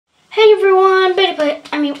everyone,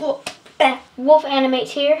 Wolf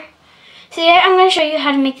Animates here. Today I'm going to show you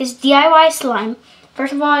how to make this DIY slime.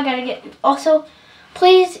 First of all, I gotta get, also,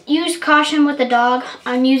 please use caution with the dog.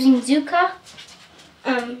 I'm using Zuka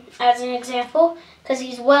as an example because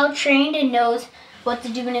he's well trained and knows what to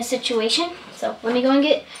do in a situation. So let me go and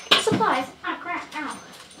get the supplies. Oh crap, ow.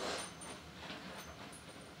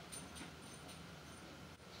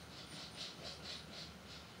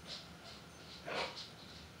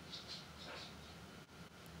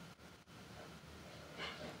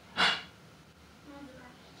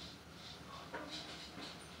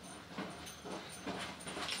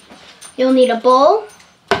 You'll need a bowl,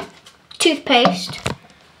 toothpaste,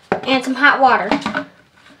 and some hot water.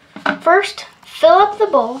 First, fill up the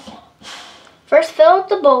bowl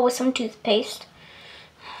with some toothpaste.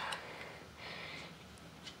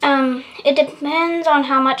 It depends on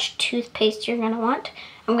how much toothpaste you're gonna want.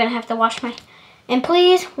 I'm gonna have to wash my, and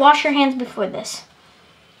please wash your hands before this.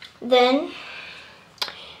 Then,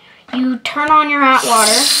 you turn on your hot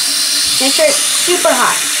water. Make sure it's super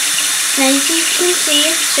hot. Now as you can see,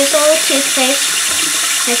 it's just a little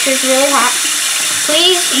toothpaste. Make sure it's really hot.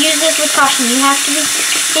 Please use this with caution. You have to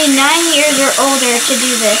be 9 years or older to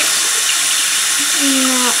do this.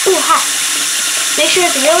 Ooh, hot. Make sure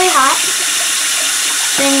it's really hot.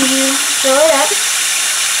 Then you fill it up.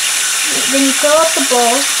 Then you fill up the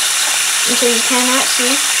bowl until you cannot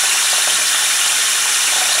see.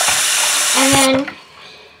 And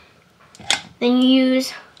then you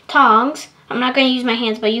use tongs. I'm not going to use my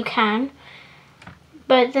hands, but you can.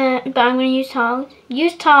 But I'm going to use tongs.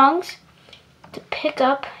 Use tongs to pick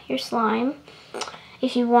up your slime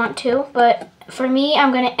if you want to. But for me,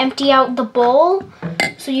 I'm going to empty out the bowl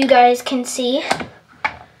so you guys can see.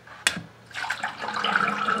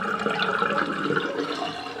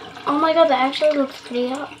 Oh my god, that actually looks pretty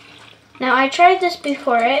hot. Now, I tried this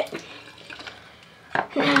before it.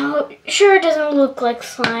 Now, sure it doesn't look like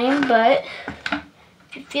slime, but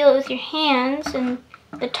if you feel it with your hands and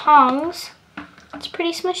the tongs, it's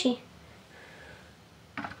pretty smushy.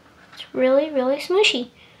 It's really, really smushy.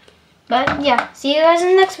 But yeah, see you guys in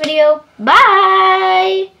the next video.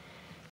 Bye!